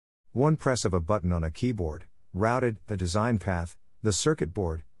One press of a button on a keyboard, routed, the design path, the circuit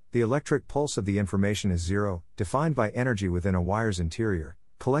board, the electric pulse of the information is 0, defined by energy within a wire's interior,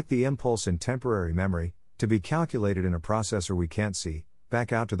 collect the impulse in temporary memory, to be calculated in a processor we can't see,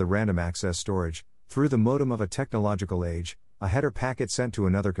 back out to the random access storage, through the modem of a technological age, a header packet sent to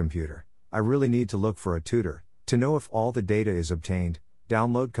another computer. I really need to look for a tutor, to know if all the data is obtained,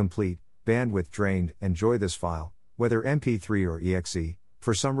 download complete, bandwidth drained, enjoy this file, whether MP3 or exe,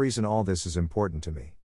 for some reason all this is important to me.